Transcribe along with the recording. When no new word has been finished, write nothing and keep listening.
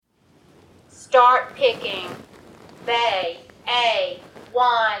Start picking. Bay, A,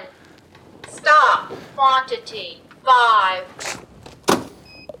 1. Stop. Quantity, 5.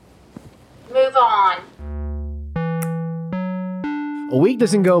 Move on. A week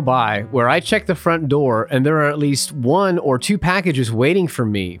doesn't go by where I check the front door and there are at least 1 or 2 packages waiting for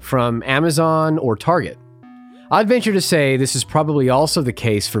me from Amazon or Target. I'd venture to say this is probably also the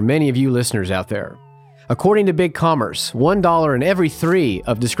case for many of you listeners out there. According to Big Commerce, $1 in every 3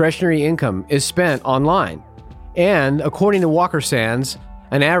 of discretionary income is spent online. And according to Walker Sands,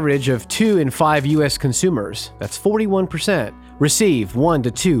 an average of 2 in 5 U.S. consumers, that's 41%, receive 1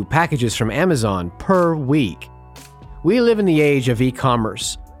 to 2 packages from Amazon per week. We live in the age of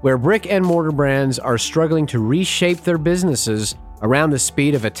e-commerce, where brick and mortar brands are struggling to reshape their businesses around the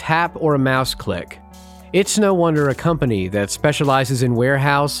speed of a tap or a mouse click. It's no wonder a company that specializes in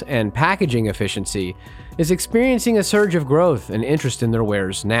warehouse and packaging efficiency is experiencing a surge of growth and interest in their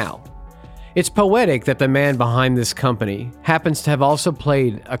wares now. It's poetic that the man behind this company happens to have also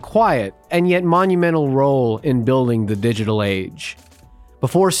played a quiet and yet monumental role in building the digital age.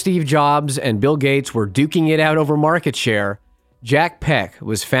 Before Steve Jobs and Bill Gates were duking it out over market share, Jack Peck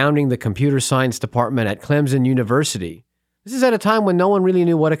was founding the computer science department at Clemson University. This is at a time when no one really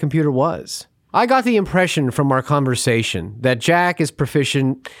knew what a computer was. I got the impression from our conversation that Jack is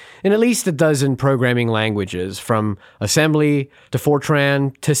proficient in at least a dozen programming languages, from assembly to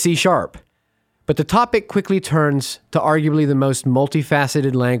Fortran to C#. But the topic quickly turns to arguably the most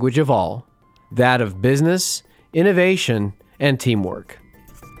multifaceted language of all, that of business, innovation, and teamwork.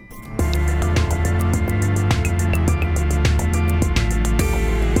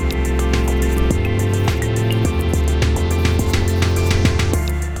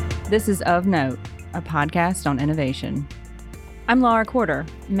 This is Of Note, a podcast on innovation. I'm Laura Corder,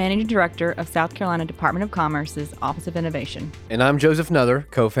 Managing Director of South Carolina Department of Commerce's Office of Innovation. And I'm Joseph Nuther,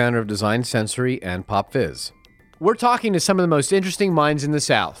 co-founder of Design Sensory and PopViz. We're talking to some of the most interesting minds in the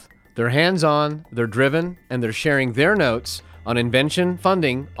South. They're hands-on, they're driven, and they're sharing their notes on invention,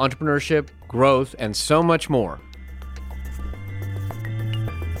 funding, entrepreneurship, growth, and so much more.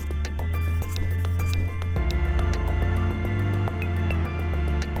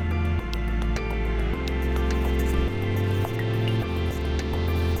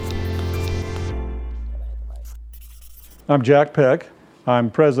 I'm Jack Peck. I'm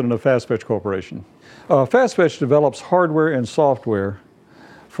president of FastFetch Corporation. FastFetch develops hardware and software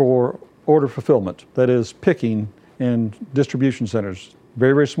for order fulfillment, that is picking in distribution centers,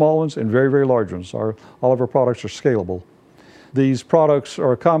 very, very small ones and very, very large ones. All of our products are scalable. These products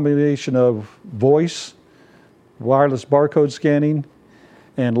are a combination of voice, wireless barcode scanning,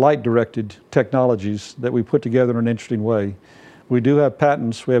 and light-directed technologies that we put together in an interesting way. We do have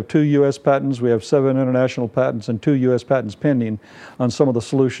patents. We have 2 U.S. patents, we have 7 international patents, and 2 U.S. patents pending on some of the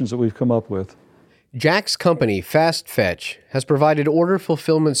solutions that we've come up with. Jack's company, FastFetch, has provided order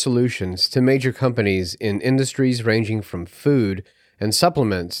fulfillment solutions to major companies in industries ranging from food and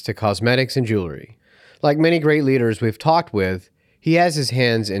supplements to cosmetics and jewelry. Like many great leaders we've talked with, he has his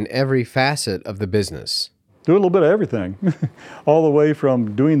hands in every facet of the business. Do a little bit of everything, all the way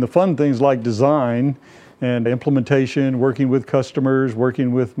from doing the fun things like design and implementation, working with customers,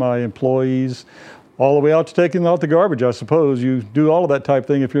 working with my employees, all the way out to taking out the garbage, I suppose. You do all of that type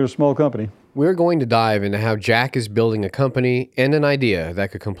thing if you're a small company. We're going to dive into how Jack is building a company and an idea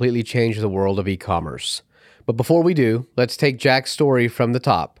that could completely change the world of e-commerce. But before we do, let's take Jack's story from the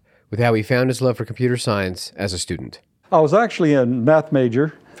top with how he found his love for computer science as a student. I was actually a math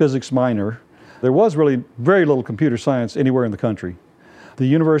major, physics minor. There was really very little computer science anywhere in the country. The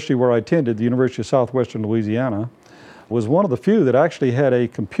university where I attended, the University of Southwestern Louisiana, was one of the few that actually had a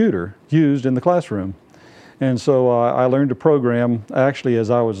computer used in the classroom. And so I learned to program actually as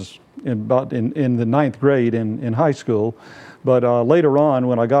I was in the 9th grade in high school. But later on,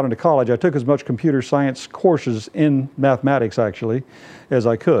 when I got into college, I took as much computer science courses in mathematics actually as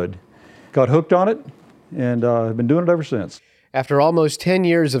I could. Got hooked on it, and I've been doing it ever since. After almost 10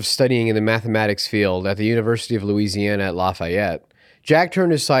 years of studying in the mathematics field at the University of Louisiana at Lafayette, Jack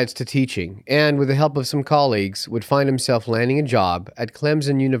turned his sights to teaching and, with the help of some colleagues, would find himself landing a job at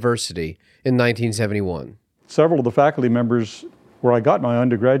Clemson University in 1971. Several of the faculty members where I got my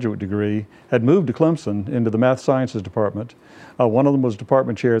undergraduate degree had moved to Clemson into the math sciences department. One of them was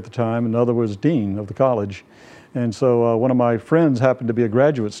department chair at the time, and another was dean of the college. And so one of my friends happened to be a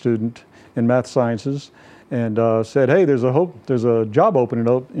graduate student in math sciences and said, hey, there's a job opening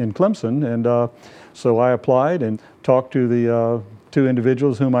in Clemson. And so I applied and talked to the 2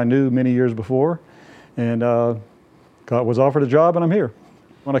 individuals whom I knew many years before, and was offered a job, and I'm here.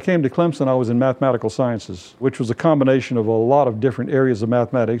 When I came to Clemson, I was in mathematical sciences, which was a combination of a lot of different areas of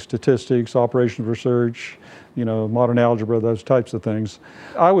mathematics, statistics, operations research, modern algebra, those types of things.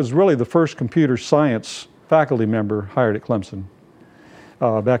 I was really the first computer science faculty member hired at Clemson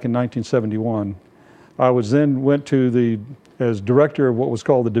back in 1971. I went as director of what was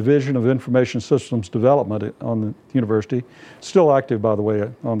called the Division of Information Systems Development on the university, still active, by the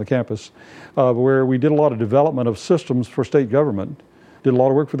way, on the campus, where we did a lot of development of systems for state government. Did a lot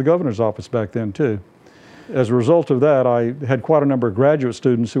of work for the governor's office back then, too. As a result of that, I had quite a number of graduate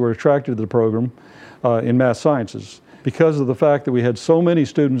students who were attracted to the program in math sciences. Because of the fact that we had so many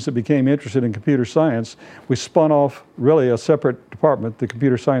students that became interested in computer science, we spun off really a separate department, the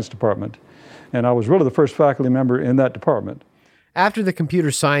computer science department. And I was really the first faculty member in that department. After the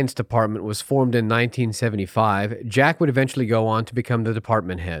computer science department was formed in 1975, Jack would eventually go on to become the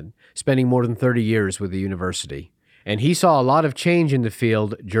department head, spending more than 30 years with the university. And he saw a lot of change in the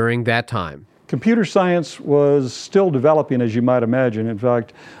field during that time. Computer science was still developing, as you might imagine. In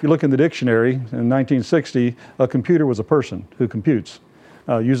fact, if you look in the dictionary, in 1960, a computer was a person who computes,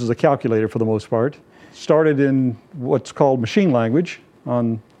 uses a calculator for the most part. Started in what's called machine language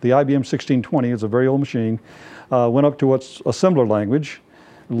on the IBM 1620. It's a very old machine. Went up to what's assembler language,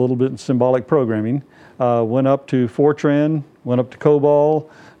 a little bit in symbolic programming. Went up to Fortran, went up to COBOL,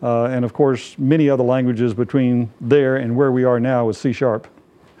 and of course, many other languages between there and where we are now is C#.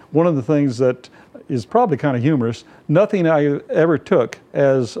 One of the things that is probably kind of humorous, nothing I ever took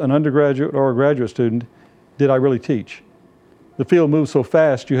as an undergraduate or a graduate student did I really teach. The field moves so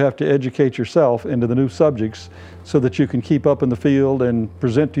fast, you have to educate yourself into the new subjects so that you can keep up in the field and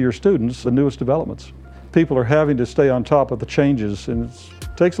present to your students the newest developments. People are having to stay on top of the changes, and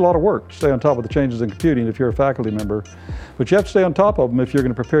it takes a lot of work to stay on top of the changes in computing if you're a faculty member. But you have to stay on top of them if you're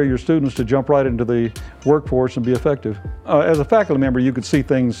going to prepare your students to jump right into the workforce and be effective. As a faculty member, you could see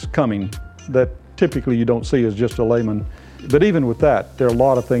things coming that typically you don't see as just a layman. But even with that, there are a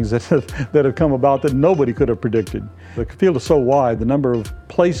lot of things that have come about that nobody could have predicted. The field is so wide, the number of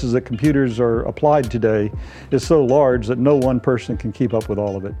places that computers are applied today is so large that no one person can keep up with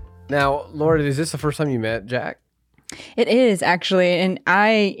all of it. Now, Laura, is this the first time you met Jack? It is, actually. And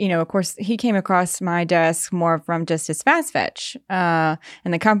I, of course, he came across my desk more from just his Fast Fetch and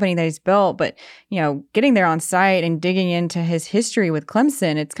the company that he's built. But, getting there on site and digging into his history with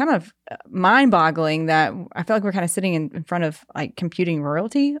Clemson, it's kind of mind-boggling that I feel like we're kind of sitting in front of like computing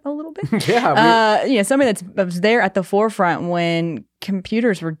royalty a little bit. Yeah. Somebody that was there at the forefront when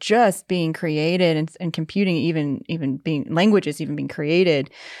computers were just being created and computing even being languages even being created.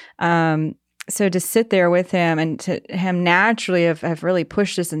 So to sit there with him and to him naturally have really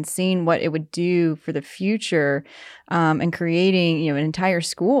pushed us and seen what it would do for the future and creating, an entire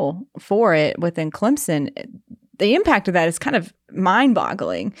school for it within Clemson, the impact of that is kind of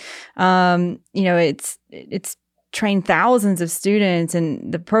mind-boggling. It's trained thousands of students,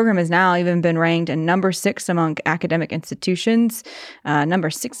 and the program has now even been ranked number 6 among academic institutions, number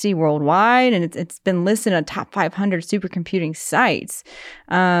 60 worldwide, and it's been listed on top 500 supercomputing sites.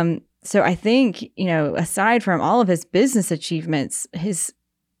 So I think, aside from all of his business achievements, his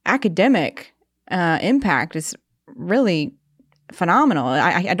academic impact is really phenomenal.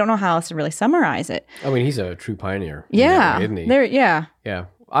 I don't know how else to really summarize it. I mean, he's a true pioneer. Yeah. Isn't he? Yeah. Yeah.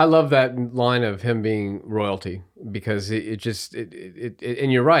 I love that line of him being royalty because it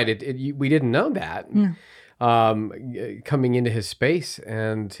and you're right. We didn't know that coming into his space,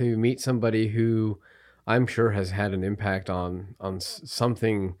 and to meet somebody who I'm sure has had an impact on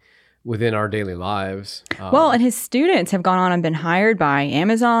something within our daily lives. And his students have gone on and been hired by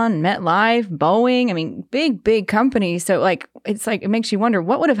Amazon, MetLife, Boeing. I mean, big companies. So it makes you wonder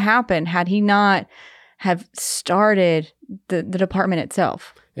what would have happened had he not have started the department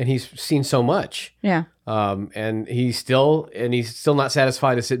itself. And he's seen so much. Yeah. And he's still not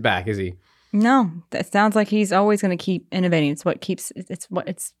satisfied to sit back, is he? No, that sounds like he's always going to keep innovating. It's who in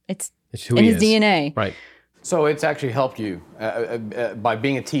he his is. DNA. Right. So it's actually helped you by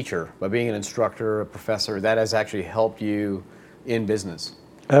being a teacher, by being an instructor, a professor. That has actually helped you in business.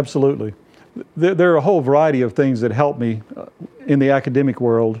 Absolutely. There are a whole variety of things that help me in the academic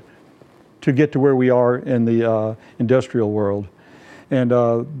world to get to where we are in the industrial world. And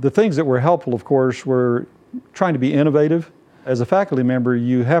the things that were helpful, of course, were trying to be innovative. As a faculty member,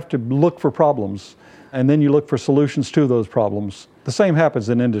 you have to look for problems, and then you look for solutions to those problems. The same happens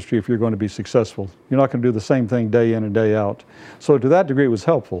in industry if you're going to be successful. You're not going to do the same thing day in and day out. So to that degree, it was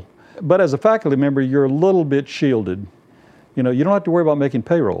helpful. But as a faculty member, you're a little bit shielded. You don't have to worry about making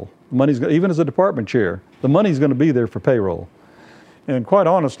payroll. Even as a department chair, the money's going to be there for payroll. And quite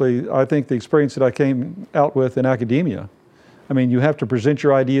honestly, I think the experience that I came out with in academia I mean, you have to present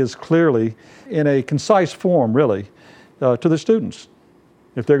your ideas clearly in a concise form, really, to the students,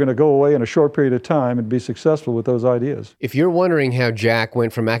 if they're going to go away in a short period of time and be successful with those ideas. If you're wondering how Jack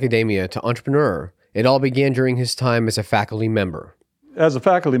went from academia to entrepreneur, it all began during his time as a faculty member. As a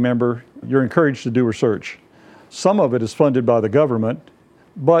faculty member, you're encouraged to do research. Some of it is funded by the government,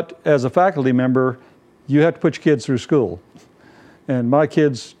 but as a faculty member, you have to put your kids through school. And my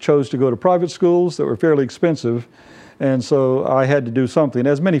kids chose to go to private schools that were fairly expensive, and so I had to do something,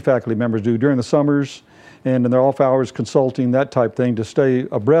 as many faculty members do, during the summers and in their off hours, consulting, that type thing, to stay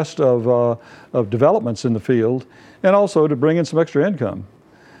abreast of developments in the field, and also to bring in some extra income.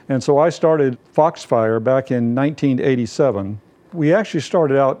 And so I started Foxfire back in 1987. We actually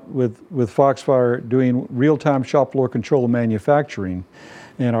started out with Foxfire doing real-time shop floor control manufacturing,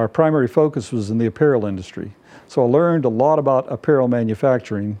 and our primary focus was in the apparel industry. So I learned a lot about apparel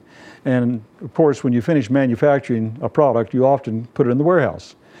manufacturing, and of course when you finish manufacturing a product, you often put it in the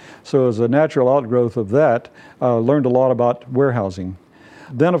warehouse. So as a natural outgrowth of that, I learned a lot about warehousing.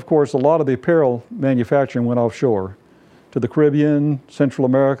 Then of course a lot of the apparel manufacturing went offshore to the Caribbean, Central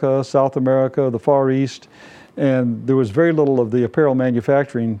America, South America, the Far East, and there was very little of the apparel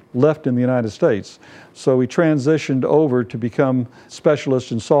manufacturing left in the United States. So we transitioned over to become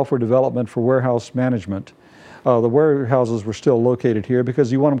specialists in software development for warehouse management. The warehouses were still located here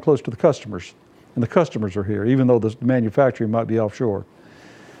because you want them close to the customers, and the customers are here, even though the manufacturing might be offshore.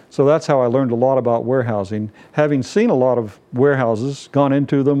 So that's how I learned a lot about warehousing. Having seen a lot of warehouses, gone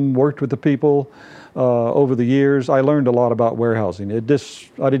into them, worked with the people over the years, I learned a lot about warehousing. I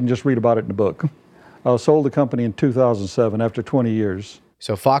didn't just read about it in a book. I sold the company in 2007 after 20 years.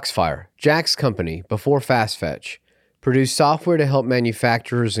 So Foxfire, Jack's company before FastFetch, produced software to help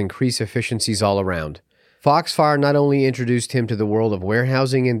manufacturers increase efficiencies all around. Foxfire not only introduced him to the world of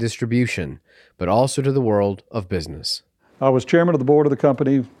warehousing and distribution, but also to the world of business. I was chairman of the board of the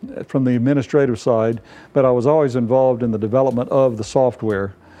company from the administrative side, but I was always involved in the development of the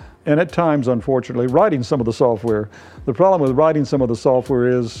software. And at times, unfortunately, writing some of the software. The problem with writing some of the software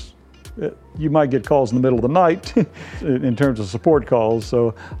is you might get calls in the middle of the night in terms of support calls.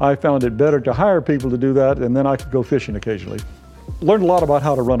 So I found it better to hire people to do that, and then I could go fishing occasionally. Learned a lot about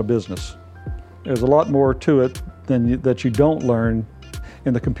how to run a business. There's a lot more to it that you don't learn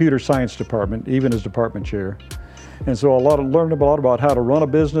in the computer science department, even as department chair. And so learned a lot about how to run a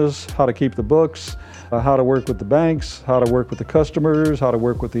business, how to keep the books, how to work with the banks, how to work with the customers, how to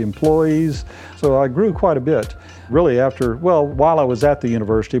work with the employees. So I grew quite a bit, really while I was at the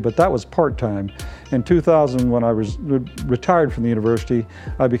university, but that was part-time. In 2000, when I was retired from the university,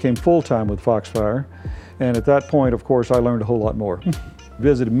 I became full-time with Foxfire. And at that point, of course, I learned a whole lot more.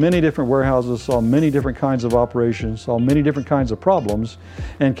 Visited many different warehouses, saw many different kinds of operations, saw many different kinds of problems,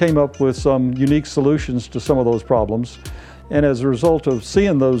 and came up with some unique solutions to some of those problems. And as a result of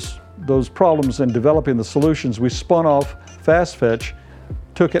seeing those problems and developing the solutions, we spun off FastFetch,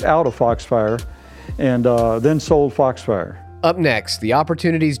 took it out of Foxfire, and then sold Foxfire. Up next, the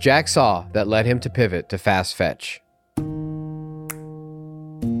opportunities Jack saw that led him to pivot to FastFetch.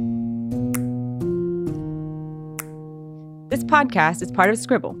 This podcast is part of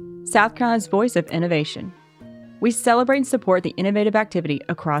Scribble, South Carolina's voice of innovation. We celebrate and support the innovative activity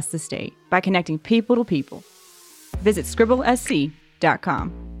across the state by connecting people to people. Visit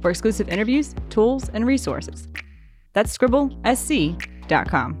scribblesc.com for exclusive interviews, tools, and resources. That's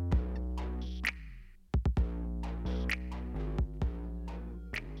scribblesc.com.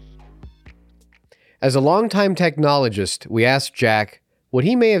 As a longtime technologist, we asked Jack what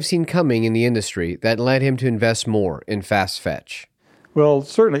he may have seen coming in the industry that led him to invest more in FastFetch. Well,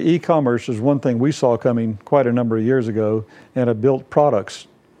 certainly e-commerce is one thing we saw coming quite a number of years ago, and have built products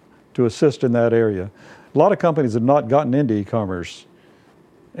to assist in that area. A lot of companies have not gotten into e-commerce,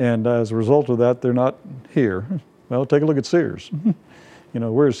 and as a result of that, they're not here. Well, take a look at Sears.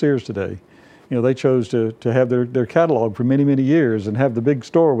 Where's Sears today? They chose to have their catalog for many, many years and have the big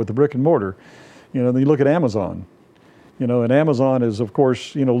store with the brick and mortar. Then you look at Amazon. And Amazon is, of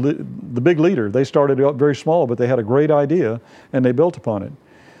course, the big leader. They started out very small, but they had a great idea, and they built upon it.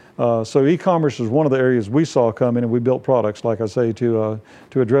 So e-commerce is one of the areas we saw coming, and we built products, like I say, to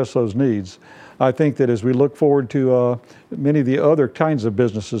address those needs. I think that as we look forward to many of the other kinds of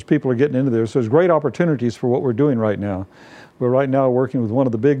businesses, people are getting into this. There's great opportunities for what we're doing right now. We're right now working with one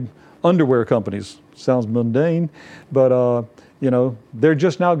of the big underwear companies. Sounds mundane, but they're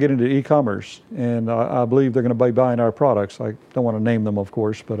just now getting into e-commerce, and I believe they're going to be buying our products. I don't want to name them, of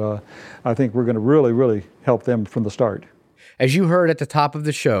course, but I think we're going to really, really help them from the start. As you heard at the top of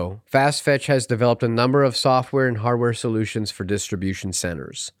the show, FastFetch has developed a number of software and hardware solutions for distribution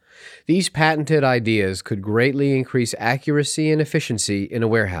centers. These patented ideas could greatly increase accuracy and efficiency in a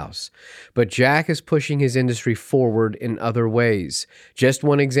warehouse, but Jack is pushing his industry forward in other ways. Just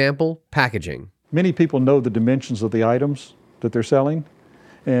one example, packaging. Many people know the dimensions of the items that they're selling,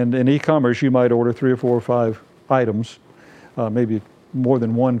 and in e-commerce you might order 3 or 4 or 5 items, maybe more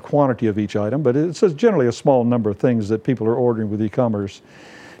than one quantity of each item, but it's generally a small number of things that people are ordering with e-commerce.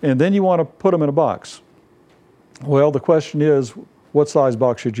 And then you want to put them in a box. Well, the question is, what size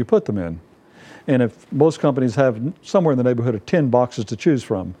box should you put them in? And if most companies have somewhere in the neighborhood of 10 boxes to choose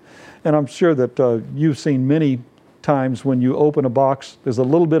from. And I'm sure that you've seen many times when you open a box, there's a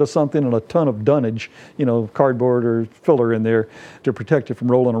little bit of something and a ton of dunnage, cardboard or filler in there to protect it from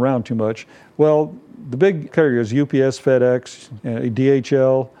rolling around too much. Well, the big carriers, UPS, FedEx,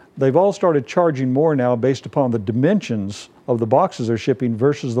 DHL, they've all started charging more now based upon the dimensions of the boxes they're shipping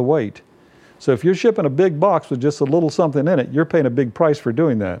versus the weight. So if you're shipping a big box with just a little something in it, you're paying a big price for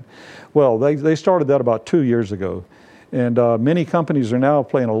doing that. Well, they started that about 2 years ago. And many companies are now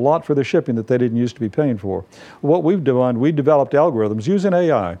paying a lot for their shipping that they didn't used to be paying for. What we've done, we developed algorithms using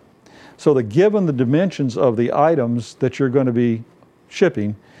AI so that given the dimensions of the items that you're going to be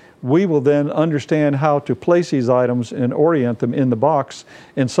shipping, we will then understand how to place these items and orient them in the box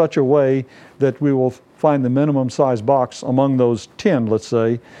in such a way that we will find the minimum size box among those 10, let's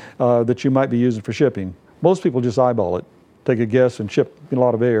say, that you might be using for shipping. Most people just eyeball it, take a guess and ship a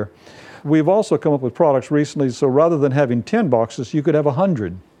lot of air. We've also come up with products recently, so rather than having 10 boxes, you could have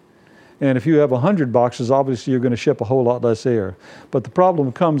 100. And if you have 100 boxes, obviously you're going to ship a whole lot less air. But the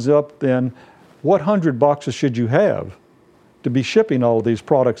problem comes up then, what 100 boxes should you have to be shipping all of these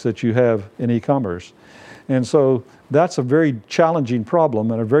products that you have in e-commerce? And so that's a very challenging problem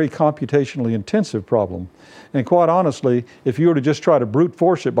and a very computationally intensive problem. And quite honestly, if you were to just try to brute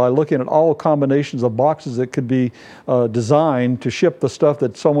force it by looking at all combinations of boxes that could be designed to ship the stuff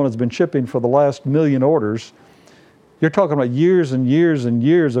that someone has been shipping for the last million orders, you're talking about years and years and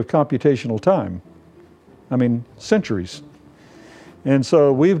years of computational time. I mean, centuries. And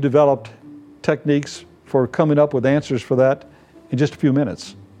so we've developed techniques for coming up with answers for that in just a few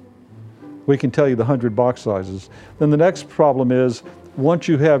minutes. We can tell you the 100 box sizes. Then the next problem is, once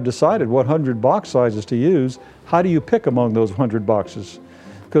you have decided what 100 box sizes to use, how do you pick among those 100 boxes?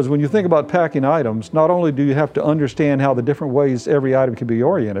 Because when you think about packing items, not only do you have to understand how the different ways every item can be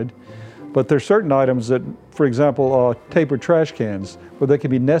oriented, but there's certain items that, for example, tapered trash cans, where they can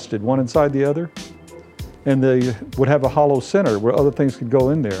be nested one inside the other, and they would have a hollow center where other things could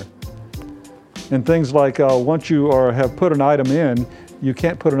go in there. And things like once you have put an item in, you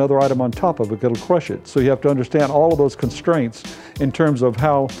can't put another item on top of it, it'll crush it. So you have to understand all of those constraints in terms of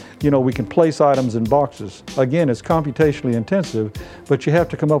how we can place items in boxes. Again, it's computationally intensive, but you have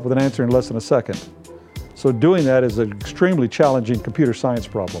to come up with an answer in less than a second. So doing that is an extremely challenging computer science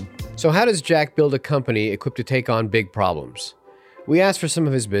problem. So how does Jack build a company equipped to take on big problems? We asked for some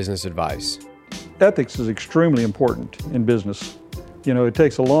of his business advice. Ethics is extremely important in business. It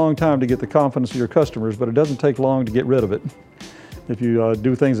takes a long time to get the confidence of your customers, but it doesn't take long to get rid of it if you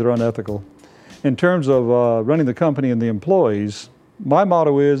do things that are unethical. In terms of running the company and the employees, my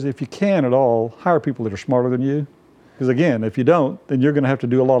motto is, if you can at all, hire people that are smarter than you. Because again, if you don't, then you're going to have to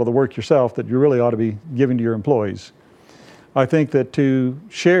do a lot of the work yourself that you really ought to be giving to your employees. I think that to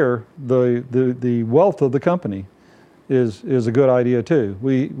share the wealth of the company is a good idea too.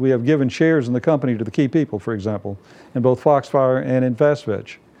 We have given shares in the company to the key people, for example, in both Foxfire and in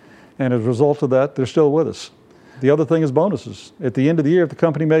FastFetch. And as a result of that, they're still with us. The other thing is bonuses. At the end of the year, if the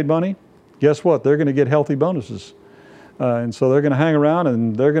company made money, guess what? They're going to get healthy bonuses. And so they're going to hang around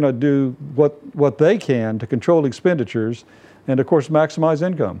and they're going to do what they can to control expenditures and, of course, maximize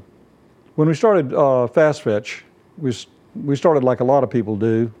income. When we started FastFetch, we started like a lot of people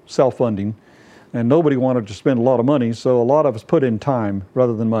do, self-funding. And nobody wanted to spend a lot of money, so a lot of us put in time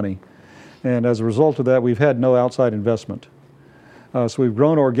rather than money. And as a result of that, we've had no outside investment. So we've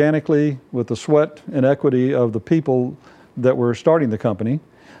grown organically with the sweat and equity of the people that were starting the company.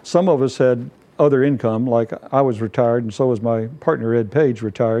 Some of us had other income, like I was retired and so was my partner Ed Page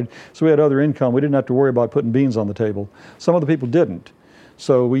retired. So we had other income. We didn't have to worry about putting beans on the table. Some other people didn't.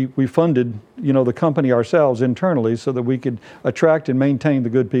 So we funded the company ourselves internally so that we could attract and maintain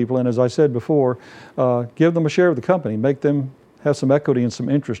the good people. And as I said before, give them a share of the company, make them have some equity and some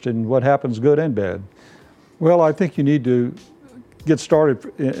interest in what happens, good and bad. Well, I think you need to get started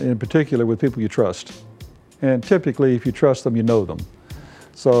in particular with people you trust. And typically, if you trust them, you know them.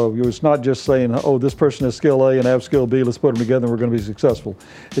 So it's not just saying, oh, this person has skill A and I have skill B, let's put them together and we're going to be successful.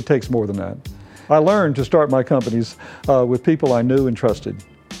 It takes more than that. I learned to start my companies with people I knew and trusted.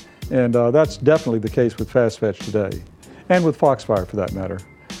 And that's definitely the case with FastFetch today, and with Foxfire for that matter.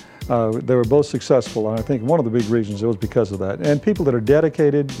 They were both successful, and I think one of the big reasons it was because of that. And people that are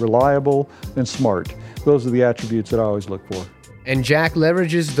dedicated, reliable, and smart. Those are the attributes that I always look for. And Jack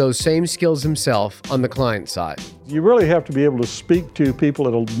leverages those same skills himself on the client side. You really have to be able to speak to people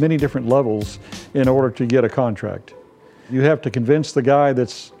at many different levels in order to get a contract. You have to convince the guy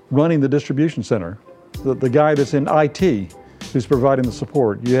that's running the distribution center, the guy that's in IT who's providing the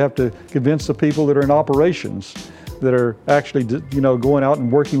support. You have to convince the people that are in operations, that are actually, going out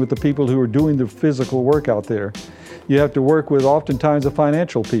and working with the people who are doing the physical work out there. You have to work with oftentimes the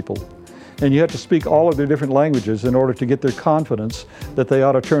financial people. And you have to speak all of their different languages in order to get their confidence that they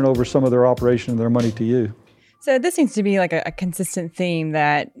ought to turn over some of their operation and their money to you. So this seems to be like a consistent theme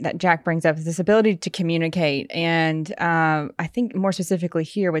that Jack brings up, is this ability to communicate. And I think more specifically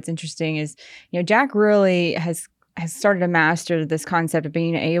here, what's interesting is, Jack really has started to master this concept of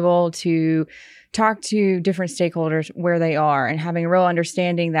being able to talk to different stakeholders where they are, and having a real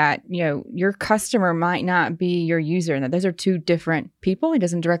understanding that, your customer might not be your user, and that those are two different people. He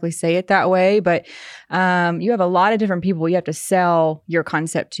doesn't directly say it that way, but you have a lot of different people you have to sell your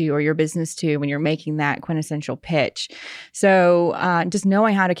concept to or your business to when you're making that quintessential pitch. So just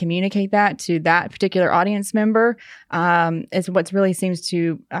knowing how to communicate that to that particular audience member is what really seems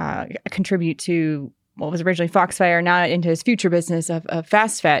to contribute to what was originally Foxfire, now into his future business of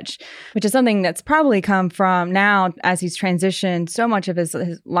FastFetch, which is something that's probably come from now as he's transitioned so much of his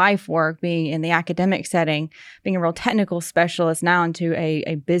life work being in the academic setting, being a real technical specialist now into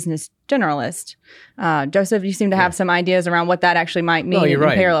a business generalist. Joseph, you seem to have some ideas around what that actually might mean in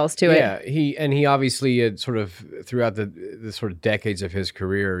parallels to it. Yeah, he obviously sort of throughout the sort of decades of his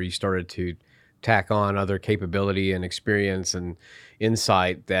career, he started to tack on other capability and experience and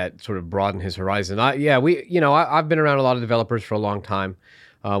insight that sort of broadened his horizon. I've been around a lot of developers for a long time.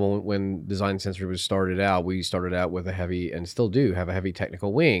 When Design Sensory was started out, we started out with a heavy, and still do have a heavy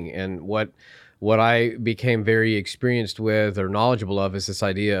technical wing. And what I became very experienced with or knowledgeable of is this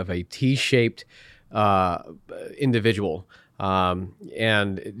idea of a T-shaped individual.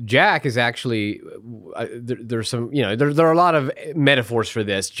 And Jack is actually, there's some, there are a lot of metaphors for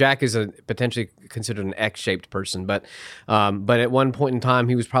this. Jack is potentially considered an X-shaped person, but at one point in time,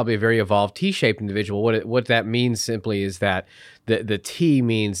 he was probably a very evolved T-shaped individual. What that means simply is that the T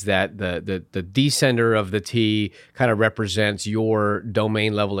means that the descender of the T kind of represents your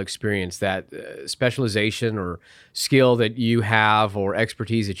domain level experience, that specialization or skill that you have or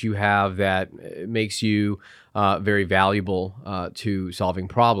expertise that you have that makes you very valuable to solving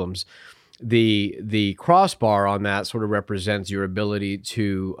problems. The crossbar on that sort of represents your ability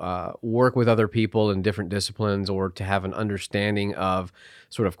to work with other people in different disciplines, or to have an understanding of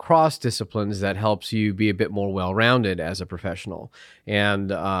sort of cross disciplines that helps you be a bit more well-rounded as a professional.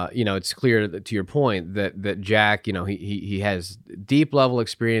 And it's clear that, to your point, that Jack, he has deep level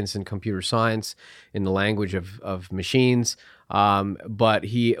experience in computer science, in the language of machines. But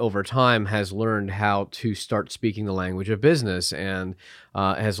he, over time, has learned how to start speaking the language of business, and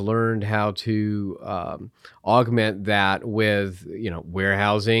has learned how to augment that with,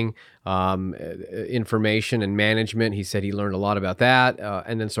 warehousing, information and management. He said he learned a lot about that,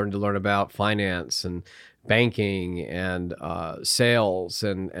 and then started to learn about finance and banking and sales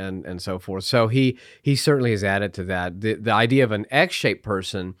and so forth. So he certainly has added to that. The idea of an X-shaped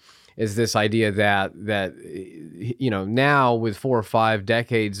person is this idea that now with 4 or 5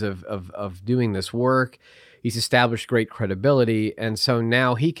 decades of doing this work, he's established great credibility, and so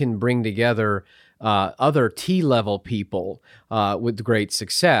now he can bring together other T-level people with great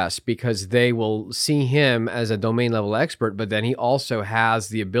success, because they will see him as a domain level expert, but then he also has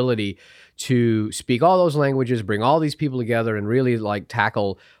the ability to speak all those languages, bring all these people together, and really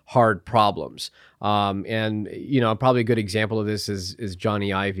tackle hard problems. And probably a good example of this is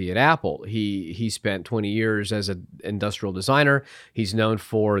Johnny Ive at Apple. He spent 20 years as an industrial designer. He's known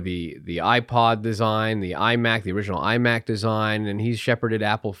for the iPod design, the iMac, the original iMac design, and he's shepherded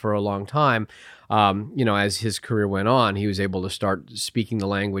Apple for a long time. As his career went on, he was able to start speaking the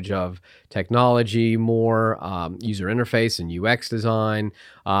language of technology more, user interface and UX design.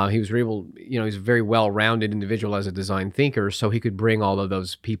 He was able, he's a very well-rounded individual as a design thinker, so he could bring all of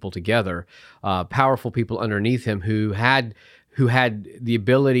those people together, powerful people underneath him who had the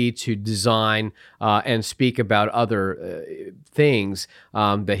ability to design and speak about other things,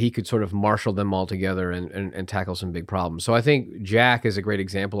 that he could sort of marshal them all together and tackle some big problems. So I think Jack is a great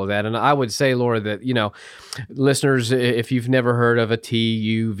example of that. And I would say, Laura, that, listeners, if you've never heard of a T,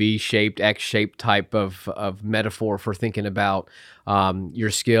 U, V-shaped, X-shaped type of metaphor for thinking about your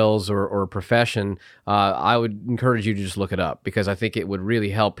skills or profession, I would encourage you to just look it up, because I think it would really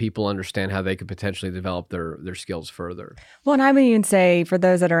help people understand how they could potentially develop their skills further. Well, and I would even say for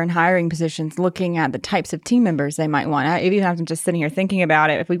those that are in hiring positions, looking at the types of team members they might want. Even if I'm just sitting here thinking about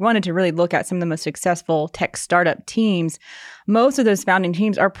it, if we wanted to really look at some of the most successful tech startup teams, most of those founding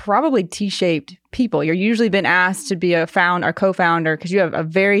teams are probably T-shaped people. You're usually been asked to be a founder or co-founder because you have a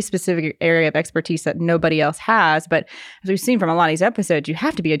very specific area of expertise that nobody else has. But as we've seen from a lot of these episodes, you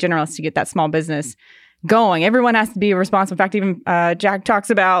have to be a generalist to get that small business going. Everyone has to be responsible. In fact, even Jack talks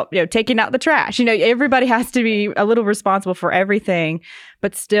about, taking out the trash. Everybody has to be a little responsible for everything,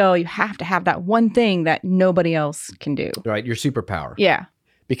 but still you have to have that one thing that nobody else can do. Right, your superpower. Yeah.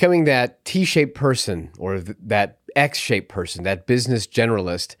 Becoming that T-shaped person or that X-shaped person, that business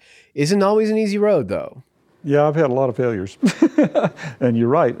generalist, isn't always an easy road, though. Yeah, I've had a lot of failures. And you're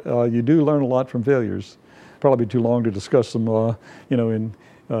right. You do learn a lot from failures. Probably too long to discuss them, and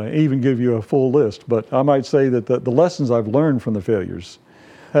even give you a full list. But I might say that the lessons I've learned from the failures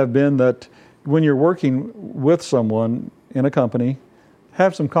have been that when you're working with someone in a company,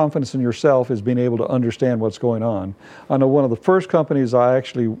 have some confidence in yourself as being able to understand what's going on. I know one of the first companies I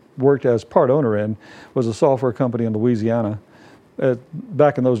actually worked as part owner in was a software company in Louisiana.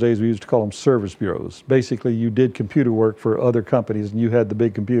 Back in those days, we used to call them service bureaus. Basically, you did computer work for other companies and you had the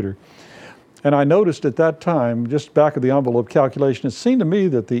big computer. And I noticed at that time, just back of the envelope calculation, it seemed to me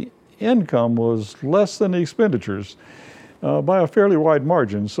that the income was less than the expenditures by a fairly wide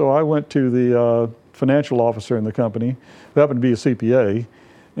margin. So I went to the financial officer in the company, who happened to be a CPA,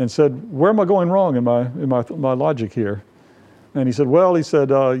 and said, "Where am I going wrong in my logic here?" And he said,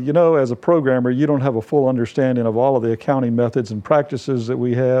 as a programmer, you don't have a full understanding of all of the accounting methods and practices that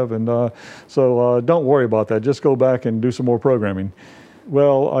we have, and so don't worry about that. Just go back and do some more programming.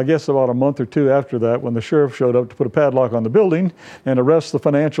 Well, I guess about a month or two after that, when the sheriff showed up to put a padlock on the building and arrest the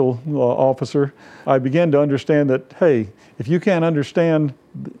financial officer, I began to understand that, hey, if you can't understand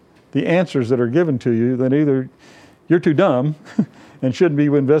the answers that are given to you, then either you're too dumb and shouldn't be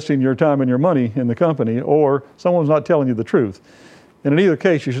investing your time and your money in the company, or someone's not telling you the truth. And in either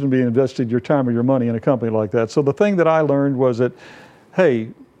case, you shouldn't be investing your time or your money in a company like that. So the thing that I learned was that, hey,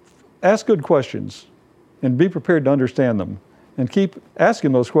 ask good questions and be prepared to understand them. And keep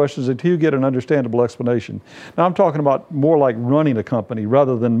asking those questions until you get an understandable explanation. Now, I'm talking about more like running a company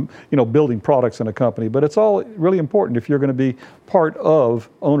rather than, building products in a company. But it's all really important if you're going to be part of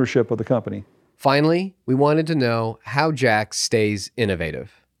ownership of the company. Finally, we wanted to know how Jack stays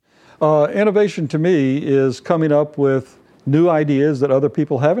innovative. Innovation to me is coming up with new ideas that other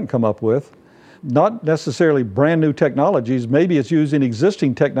people haven't come up with. Not necessarily brand new technologies. Maybe it's using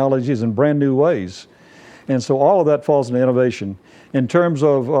existing technologies in brand new ways. And so all of that falls into innovation. In terms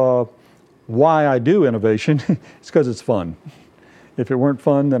of why I do innovation, it's because it's fun. If it weren't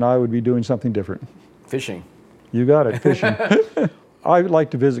fun, then I would be doing something different. Fishing. You got it, fishing. I would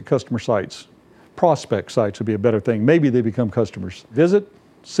like to visit customer sites. Prospect sites would be a better thing. Maybe they become customers. Visit,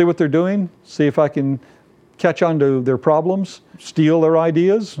 see what they're doing, see if I can catch on to their problems, steal their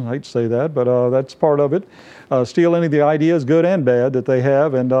ideas. I hate to say that, but that's part of it. Steal any of the ideas, good and bad, that they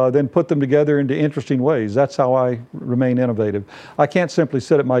have, and then put them together into interesting ways. That's how I remain innovative. I can't simply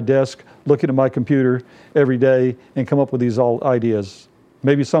sit at my desk looking at my computer every day and come up with these ideas.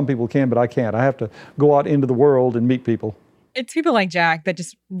 Maybe some people can, but I can't. I have to go out into the world and meet people. It's people like Jack that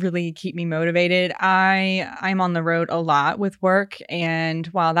just really keep me motivated. I'm on the road a lot with work, and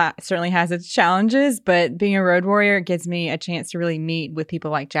while that certainly has its challenges, but being a road warrior gives me a chance to really meet with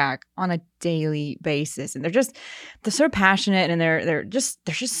people like Jack on a daily basis. And they're so passionate, and they're just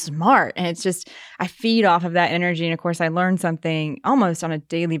smart. And it's just, I feed off of that energy. And of course I learn something almost on a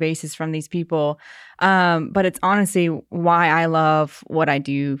daily basis from these people. But it's honestly why I love what I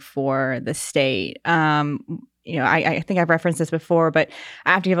do for the state. I think I've referenced this before, but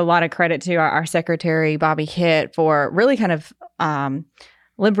I have to give a lot of credit to our secretary, Bobby Hitt, for really kind of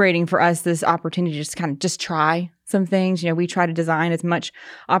liberating for us this opportunity to just try some things. We try to design as much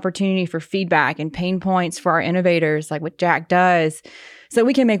opportunity for feedback and pain points for our innovators, like what Jack does, so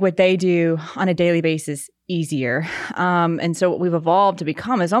we can make what they do on a daily basis easier. And so what we've evolved to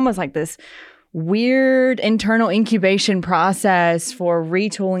become is almost like this weird internal incubation process for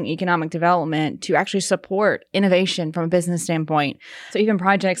retooling economic development to actually support innovation from a business standpoint. So even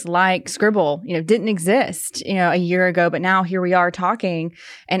projects like Scribble, didn't exist, a year ago, but now here we are talking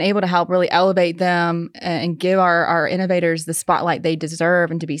and able to help really elevate them and give our innovators the spotlight they deserve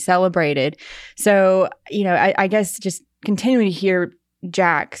and to be celebrated. So, I guess just continuing to hear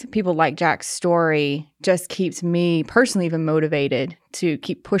people like Jack's story just keeps me personally even motivated to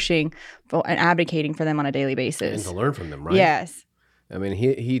keep pushing and advocating for them on a daily basis. And to learn from them, right? Yes. I mean,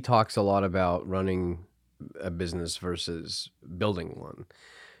 he talks a lot about running a business versus building one.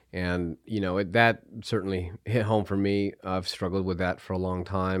 And, that certainly hit home for me. I've struggled with that for a long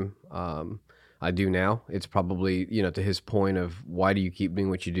time. I do now. It's probably, to his point of why do you keep doing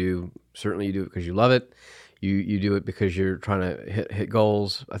what you do? Certainly you do it because you love it. You do it because you're trying to hit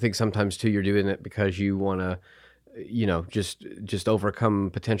goals. I think sometimes too, you're doing it because you want to, just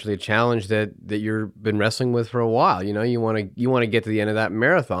overcome potentially a challenge that you've been wrestling with for a while. You want to get to the end of that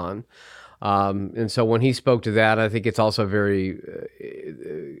marathon. And so when he spoke to that, I think it's also a very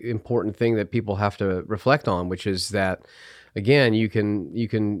important thing that people have to reflect on, which is that, again, you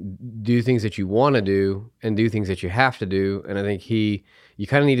can do things that you want to do and do things that you have to do. And I think you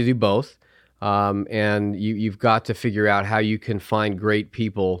kind of need to do both. And you've got to figure out how you can find great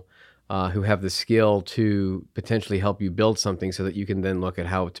people who have the skill to potentially help you build something so that you can then look at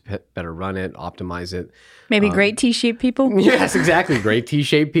how to better run it, optimize it. Maybe great T-shaped people? Yes, exactly. Great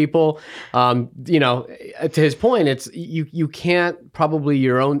T-shaped people. To his point, it's you can't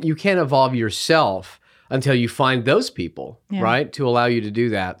evolve yourself until you find those people, right, to allow you to do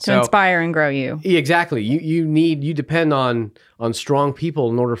that. To inspire and grow you. Exactly. You depend on strong people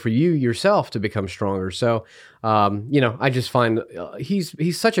in order for you yourself to become stronger. So, I just find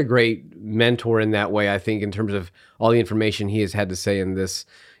he's such a great mentor in that way, I think, in terms of all the information he has had to say in this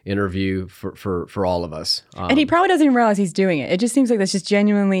interview for all of us. And he probably doesn't even realize he's doing it. It just seems like that's just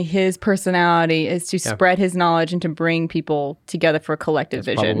genuinely his personality, is to spread his knowledge and to bring people together for a collective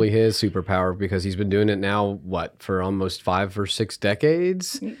vision. Probably his superpower, because he's been doing it now, for almost 5 or 6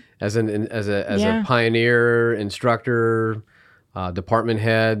 decades as a pioneer, instructor, department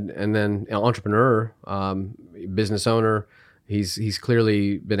head, and then entrepreneur, business owner. He's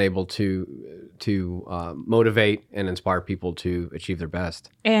clearly been able to motivate and inspire people to achieve their best.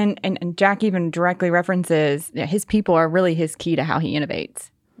 And Jack even directly references his people are really his key to how he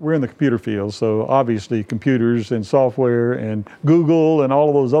innovates. We're in the computer field, so obviously computers and software and Google and all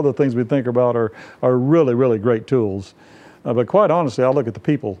of those other things we think about are really, really great tools. But quite honestly, I look at the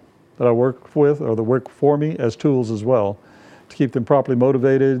people that I work with or that work for me as tools as well, to keep them properly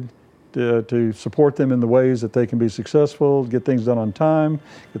motivated, to support them in the ways that they can be successful, get things done on time,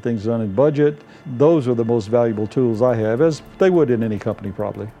 get things done in budget. Those are the most valuable tools I have, as they would in any company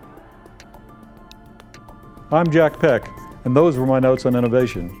probably. I'm Jack Peck, and those were my notes on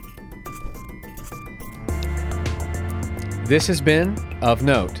innovation. This has been Of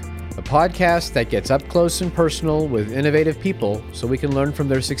Note, a podcast that gets up close and personal with innovative people so we can learn from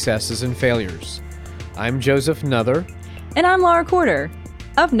their successes and failures. I'm Joseph Nuther. And I'm Laura Corder.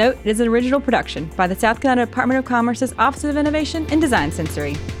 Of Note is an original production by the South Carolina Department of Commerce's Office of Innovation and Design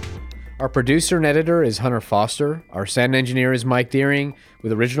Sensory. Our producer and editor is Hunter Foster. Our sound engineer is Mike Deering,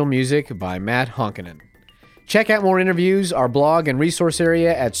 with original music by Matt Honkinen. Check out more interviews, our blog and resource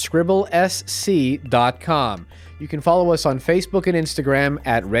area at scribblesc.com. You can follow us on Facebook and Instagram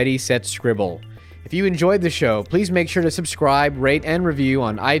at Ready Set Scribble. If you enjoyed the show, please make sure to subscribe, rate, and review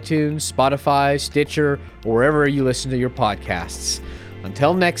on iTunes, Spotify, Stitcher, or wherever you listen to your podcasts.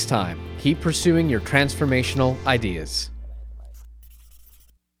 Until next time, keep pursuing your transformational ideas.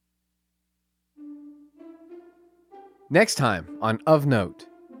 Next time on Of Note.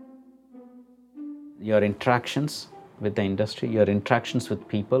 Your interactions with the industry, your interactions with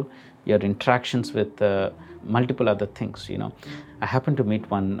people, your interactions with multiple other things. I happened to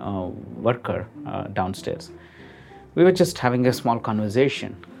meet one worker downstairs. We were just having a small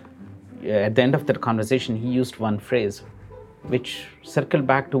conversation. At the end of that conversation, he used one phrase which circled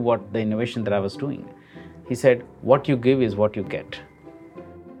back to what the innovation that I was doing. He said, "What you give is what you get."